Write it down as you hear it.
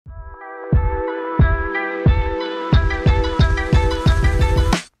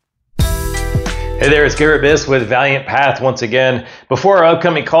Hey there, it's Garret Biss with ValiantPath once again. Before our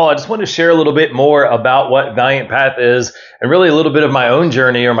upcoming call, I just want to share a little bit more about what ValiantPath is and really a little bit of my own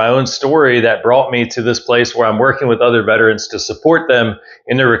journey or my own story that brought me to this place where I'm working with other veterans to support them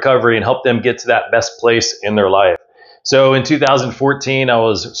in their recovery and help them get to that best place in their life. So in 2014, I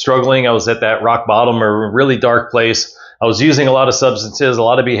was struggling. I was at that rock bottom or really dark place. I was using a lot of substances, a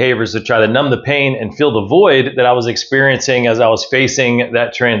lot of behaviors to try to numb the pain and fill the void that I was experiencing as I was facing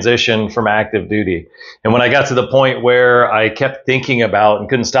that transition from active duty. And when I got to the point where I kept thinking about and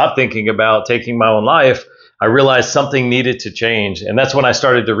couldn't stop thinking about taking my own life, I realized something needed to change. And that's when I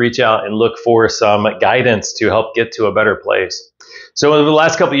started to reach out and look for some guidance to help get to a better place. So over the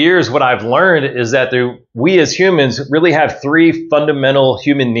last couple of years, what I've learned is that we as humans really have three fundamental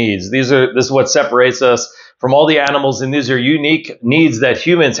human needs. This is what separates us from all the animals, and these are unique needs that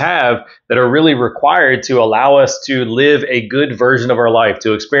humans have that are really required to allow us to live a good version of our life,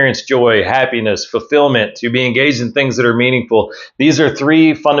 to experience joy, happiness, fulfillment, to be engaged in things that are meaningful. These are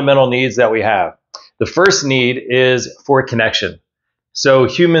three fundamental needs that we have. The first need is for connection. So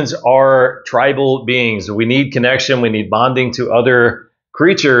humans are tribal beings. We need connection. We need bonding to other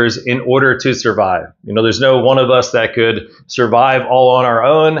creatures in order to survive. There's no one of us that could survive all on our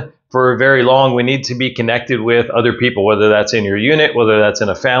own for very long. We need to be connected with other people, whether that's in your unit, whether that's in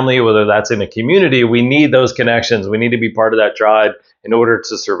a family, whether that's in a community. We need those connections. We need to be part of that tribe in order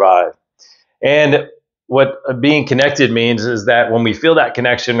to survive. And what being connected means is that when we feel that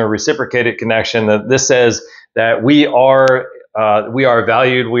connection or reciprocated connection, that this says that we are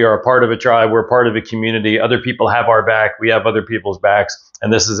valued, we are a part of a tribe, we're a part of a community, other people have our back, we have other people's backs,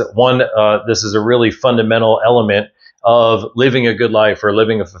 and this is a really fundamental element of living a good life or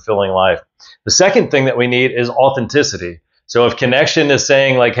living a fulfilling life. The second thing that we need is authenticity. So if connection is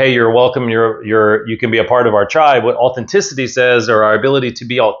saying like, hey, you're welcome, you can be a part of our tribe, what authenticity says, or our ability to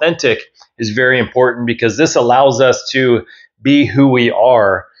be authentic, is very important, because this allows us to be who we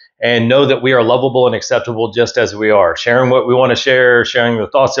are and know that we are lovable and acceptable just as we are, sharing what we want to share, sharing the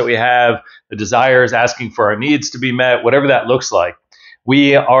thoughts that we have, the desires, asking for our needs to be met, whatever that looks like.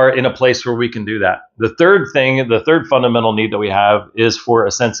 We are in a place where we can do that. The third fundamental need that we have is for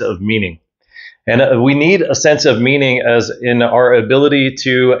a sense of meaning. And we need a sense of meaning as in our ability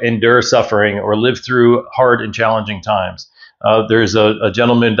to endure suffering or live through hard and challenging times. There's a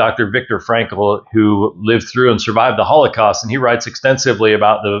gentleman, Dr. Viktor Frankl, who lived through and survived the Holocaust, and he writes extensively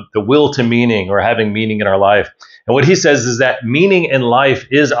about the will to meaning or having meaning in our life. And what he says is that meaning in life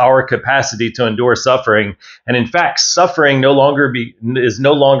is our capacity to endure suffering. And in fact, suffering is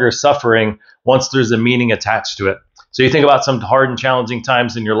no longer suffering once there's a meaning attached to it. So you think about some hard and challenging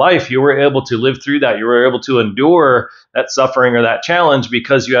times in your life, you were able to live through that. You were able to endure that suffering or that challenge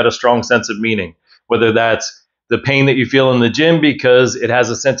because you had a strong sense of meaning, whether that's the pain that you feel in the gym because it has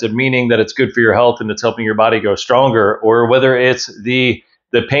a sense of meaning that it's good for your health and it's helping your body go stronger, or whether it's the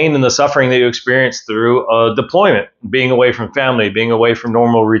pain and the suffering that you experience through a deployment, being away from family, being away from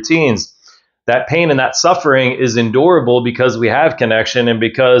normal routines. That pain and that suffering is endurable because we have connection and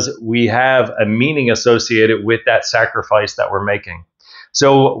because we have a meaning associated with that sacrifice that we're making.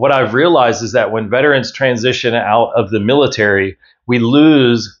 So what I've realized is that when veterans transition out of the military, we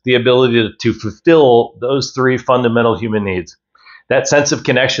lose the ability to fulfill those three fundamental human needs. That sense of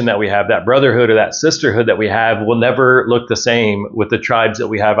connection that we have, that brotherhood or that sisterhood that we have, will never look the same with the tribes that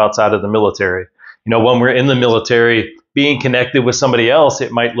we have outside of the military. When we're in the military, being connected with somebody else,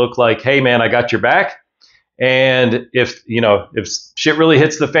 it might look like, hey man, I got your back. And if shit really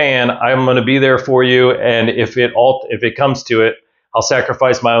hits the fan, I'm going to be there for you. And if it comes to it, I'll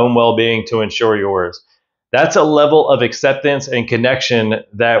sacrifice my own well-being to ensure yours. That's a level of acceptance and connection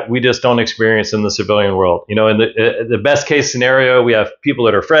that we just don't experience in the civilian world. In the best case scenario, we have people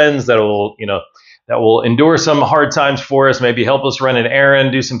that are friends that will endure some hard times for us, maybe help us run an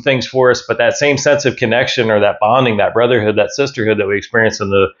errand, do some things for us. But that same sense of connection or that bonding, that brotherhood, that sisterhood that we experience in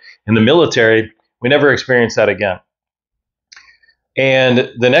the military, we never experience that again. And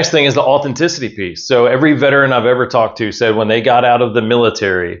the next thing is the authenticity piece. So every veteran I've ever talked to said when they got out of the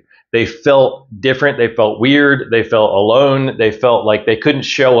military, they felt different, they felt weird, they felt alone, they felt like they couldn't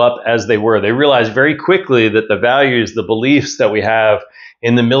show up as they were. They realized very quickly that the values, the beliefs that we have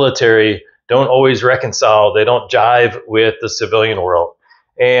in the military don't always reconcile, they don't jive with the civilian world.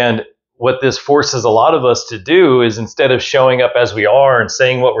 And what this forces a lot of us to do is, instead of showing up as we are and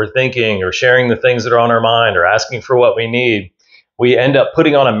saying what we're thinking or sharing the things that are on our mind or asking for what we need, we end up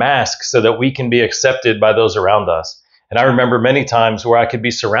putting on a mask so that we can be accepted by those around us. And I remember many times where I could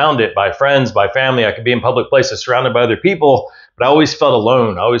be surrounded by friends, by family, I could be in public places surrounded by other people, but but I always felt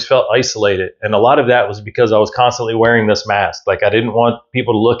alone. I always felt isolated. And a lot of that was because I was constantly wearing this mask. Like I didn't want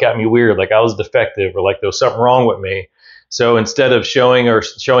people to look at me weird, like I was defective or like there was something wrong with me. So instead of showing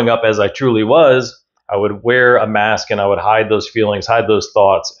up as I truly was, I would wear a mask and I would hide those feelings, hide those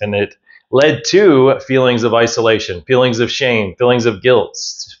thoughts. And it led to feelings of isolation, feelings of shame, feelings of guilt,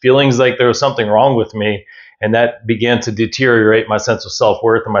 feelings like there was something wrong with me. And that began to deteriorate my sense of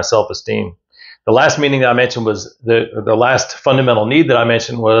self-worth and my self-esteem. The last meaning that I mentioned was the last fundamental need that I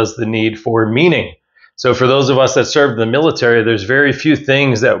mentioned was the need for meaning. So for those of us that served in the military, there's very few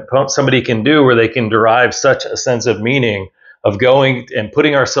things that somebody can do where they can derive such a sense of meaning of going and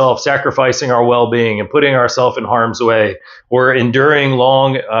putting ourselves, sacrificing our well-being and putting ourselves in harm's way, or enduring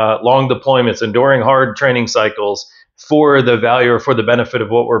long deployments, enduring hard training cycles for the value or for the benefit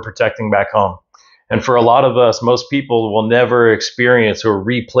of what we're protecting back home. And for a lot of us, most people will never experience or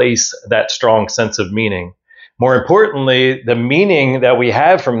replace that strong sense of meaning. More importantly, the meaning that we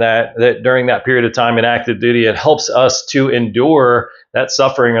have from that during that period of time in active duty, it helps us to endure that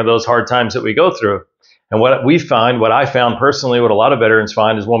suffering or those hard times that we go through. And what I found personally, what a lot of veterans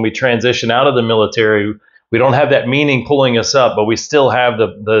find is when we transition out of the military, we don't have that meaning pulling us up, but we still have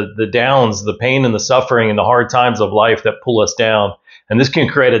the downs, the pain and the suffering and the hard times of life that pull us down. And this can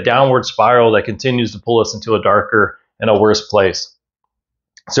create a downward spiral that continues to pull us into a darker and a worse place.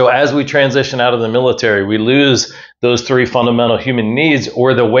 So as we transition out of the military, we lose those three fundamental human needs,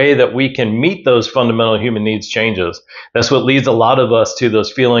 or the way that we can meet those fundamental human needs changes. That's what leads a lot of us to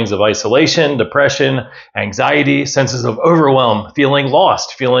those feelings of isolation, depression, anxiety, senses of overwhelm, feeling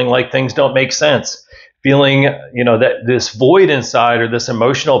lost, feeling like things don't make sense, feeling, that this void inside or this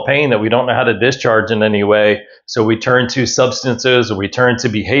emotional pain that we don't know how to discharge in any way. So we turn to substances or we turn to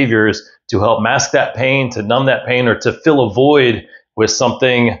behaviors to help mask that pain, to numb that pain, or to fill a void with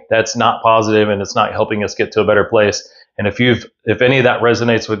something that's not positive and it's not helping us get to a better place. And if any of that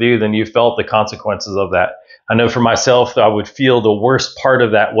resonates with you, then you felt the consequences of that. I know for myself, I would feel the worst part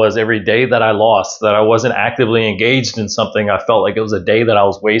of that was every day that I lost, that I wasn't actively engaged in something. I felt like it was a day that I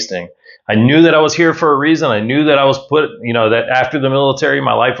was wasting. I knew that I was here for a reason. I knew that I was that after the military,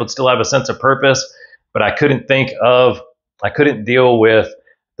 my life would still have a sense of purpose, but I couldn't deal with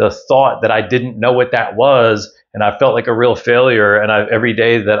the thought that I didn't know what that was. And I felt like a real failure. And every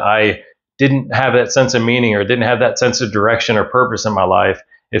day that I didn't have that sense of meaning or didn't have that sense of direction or purpose in my life,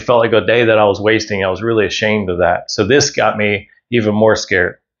 it felt like a day that I was wasting. I was really ashamed of that. So this got me even more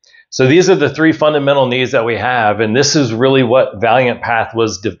scared. So these are the three fundamental needs that we have. And this is really what ValiantPath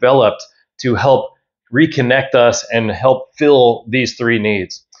was developed to help reconnect us and help fill these three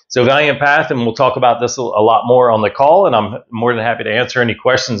needs. So ValiantPath, and we'll talk about this a lot more on the call, and I'm more than happy to answer any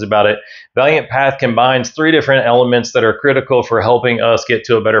questions about it. ValiantPath combines three different elements that are critical for helping us get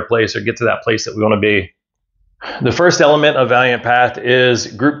to a better place or get to that place that we want to be. The first element of ValiantPath is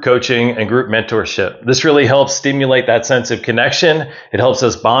group coaching and group mentorship. This really helps stimulate that sense of connection. It helps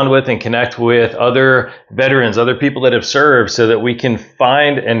us bond with and connect with other veterans, other people that have served, so that we can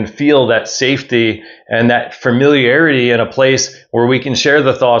find and feel that safety and that familiarity in a place where we can share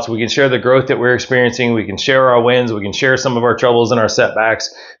the thoughts, we can share the growth that we're experiencing, we can share our wins, we can share some of our troubles and our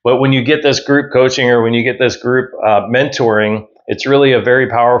setbacks. But when you get this group coaching or when you get this group mentoring, it's really a very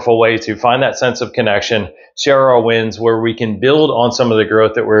powerful way to find that sense of connection, share our wins, where we can build on some of the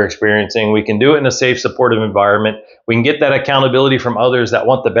growth that we're experiencing. We can do it in a safe, supportive environment. We can get that accountability from others that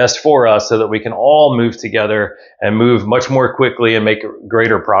want the best for us so that we can all move together and move much more quickly and make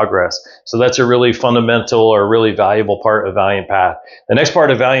greater progress. So that's a really fundamental or really valuable part of ValiantPath. The next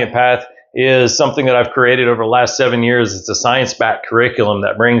part of ValiantPath is something that I've created over the last 7 years. It's a science-backed curriculum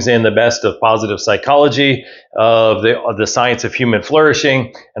that brings in the best of positive psychology, of the science of human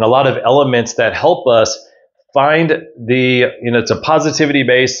flourishing, and a lot of elements that help us find it's a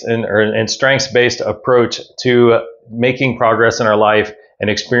positivity-based and strengths-based approach to making progress in our life and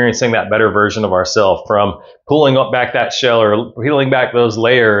experiencing that better version of ourselves, from pulling up back that shell or peeling back those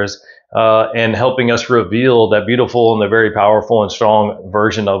layers and helping us reveal that beautiful and the very powerful and strong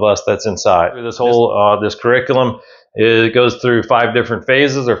version of us that's inside. This whole this curriculum, it goes through 5 different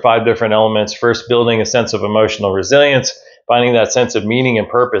phases or 5 different elements. First, building a sense of emotional resilience, finding that sense of meaning and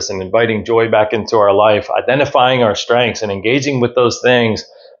purpose and inviting joy back into our life, identifying our strengths and engaging with those things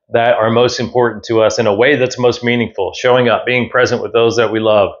that are most important to us in a way that's most meaningful, showing up, being present with those that we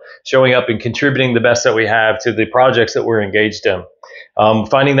love, showing up and contributing the best that we have to the projects that we're engaged in.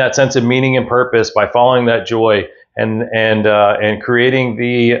 Finding that sense of meaning and purpose by following that joy and creating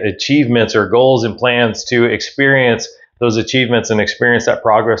the achievements or goals and plans to experience those achievements and experience that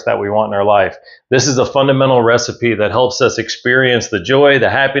progress that we want in our life. This is a fundamental recipe that helps us experience the joy, the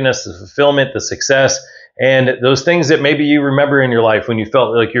happiness, the fulfillment, the success, And those things that maybe you remember in your life when you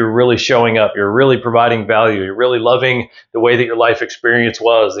felt like you were really showing up, you're really providing value, you're really loving the way that your life experience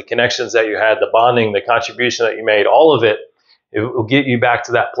was, the connections that you had, the bonding, the contribution that you made, all of it, it will get you back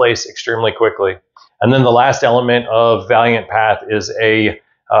to that place extremely quickly. And then the last element of ValiantPath is a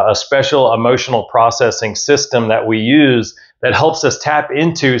special emotional processing system that we use that helps us tap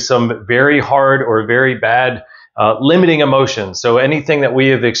into some very hard or very bad limiting emotions. So anything that we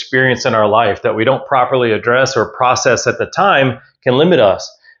have experienced in our life that we don't properly address or process at the time can limit us.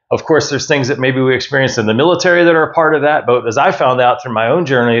 Of course, there's things that maybe we experienced in the military that are a part of that. But as I found out through my own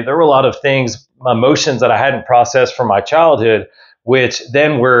journey, there were a lot of things, emotions that I hadn't processed from my childhood, which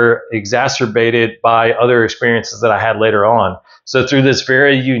then were exacerbated by other experiences that I had later on. So through this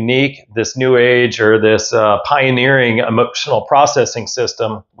very unique, this new age or this pioneering emotional processing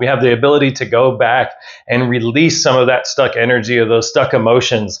system, we have the ability to go back and release some of that stuck energy or those stuck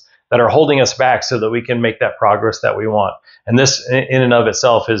emotions that are holding us back so that we can make that progress that we want. And this in and of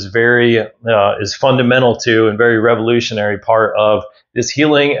itself is is fundamental to and very revolutionary part of this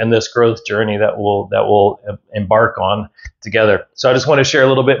healing and this growth journey that we'll embark on together. So I just want to share a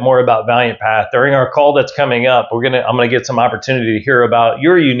little bit more about ValiantPath. During our call that's coming up, I'm gonna get some opportunity to hear about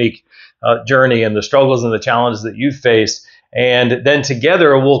your unique journey and the struggles and the challenges that you've faced. And then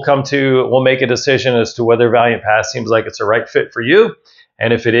together we'll make a decision as to whether ValiantPath seems like it's a right fit for you.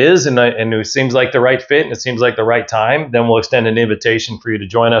 And if it is, and it seems like the right fit, and it seems like the right time, then we'll extend an invitation for you to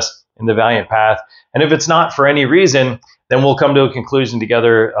join us in the ValiantPath. And if it's not for any reason, then we'll come to a conclusion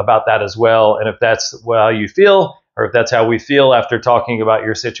together about that as well. And if that's how you feel, or if that's how we feel after talking about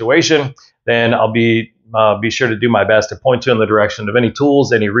your situation, then I'll be sure to do my best to point you in the direction of any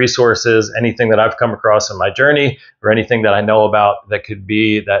tools, any resources, anything that I've come across in my journey, or anything that I know about that could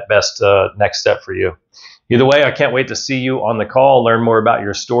be that best next step for you. Either way, I can't wait to see you on the call, learn more about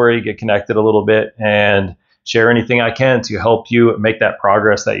your story, get connected a little bit, and share anything I can to help you make that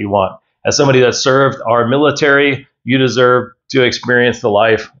progress that you want. As somebody that served our military, you deserve to experience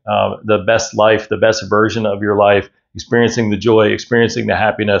the best version of your life, experiencing the joy, experiencing the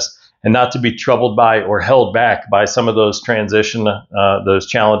happiness, and not to be troubled by or held back by some of those those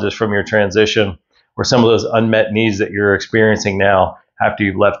challenges from your transition, or some of those unmet needs that you're experiencing now after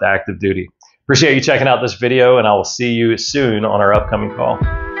you've left active duty. Appreciate you checking out this video, and I will see you soon on our upcoming call.